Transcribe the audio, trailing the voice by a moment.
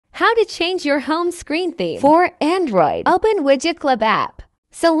How to change your home screen theme. For Android, open WidgetClub app.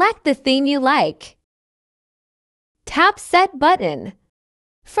 Select the theme you like. Tap Set button.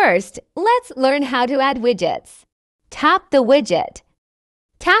 First, let's learn how to add widgets. Tap the widget.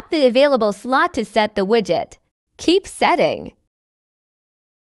 Tap the available slot to set the widget. Keep setting.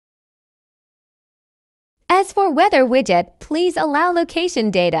 As for weather widget, please allow location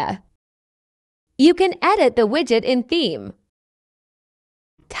data. You can edit the widget in theme.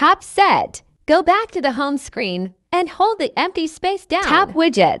 Tap Set. Go back to the home screen and hold the empty space down. Tap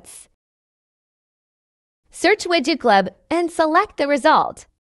Widgets. Search WidgetClub and select the result.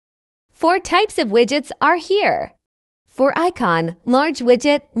 4 types of widgets are here. For icon, large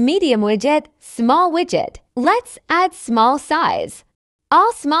widget, medium widget, small widget. Let's add small size.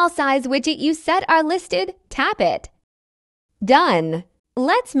 All small size widget you set are listed. Tap it. Done.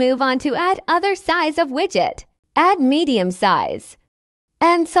 Let's move on to add other size of widget. Add medium size.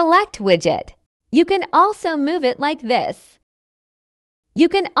 And select widget. You can also move it like this. You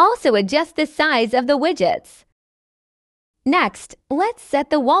can also adjust the size of the widgets. Next, let's set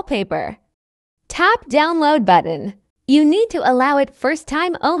the wallpaper. Tap Download button. You need to allow it first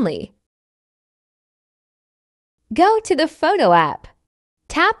time only. Go to the Photo app.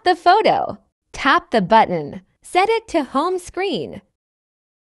 Tap the photo. Tap the button. Set it to home screen.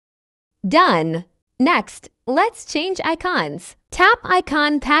 Done. Next, let's change icons. Tap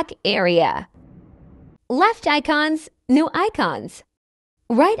Icon Pack area. Left icons, new icons.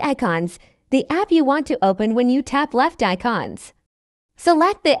 Right icons, the app you want to open when you tap left icons.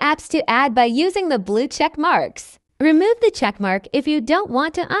 Select the apps to add by using the blue check marks. Remove the check mark if you don't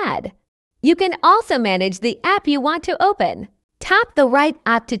want to add. You can also manage the app you want to open. Tap the right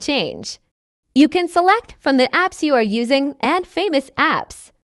app to change. You can select from the apps you are using and famous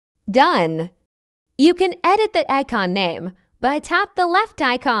apps. Done. You can edit the icon name by tap the left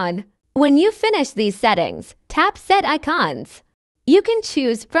icon. When you finish these settings, tap Set Icons. You can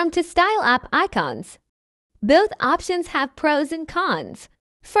choose from to style app icons. Both options have pros and cons.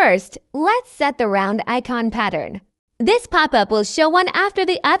 First, let's set the round icon pattern. This pop-up will show one after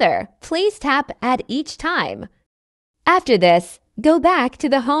the other. Please tap at each time. After this, go back to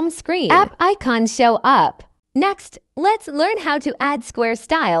the home screen. App icons show up. Next, let's learn how to add square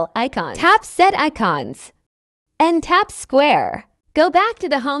style icons. Tap Set Icons and tap Square. Go back to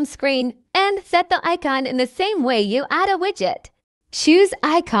the home screen and set the icon in the same way you add a widget. Choose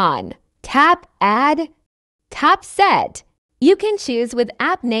Icon. Tap Add. Tap Set. You can choose with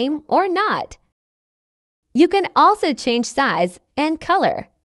app name or not. You can also change size and color.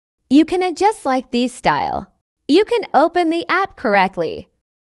 You can adjust like these style. You can open the app correctly.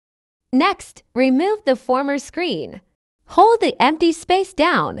 Next, remove the former screen. Hold the empty space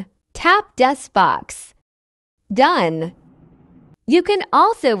down. Tap Dust Box. Done. You can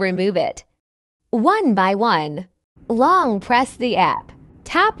also remove it. One by one. Long press the app.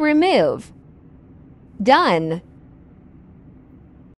 Tap Remove. Done.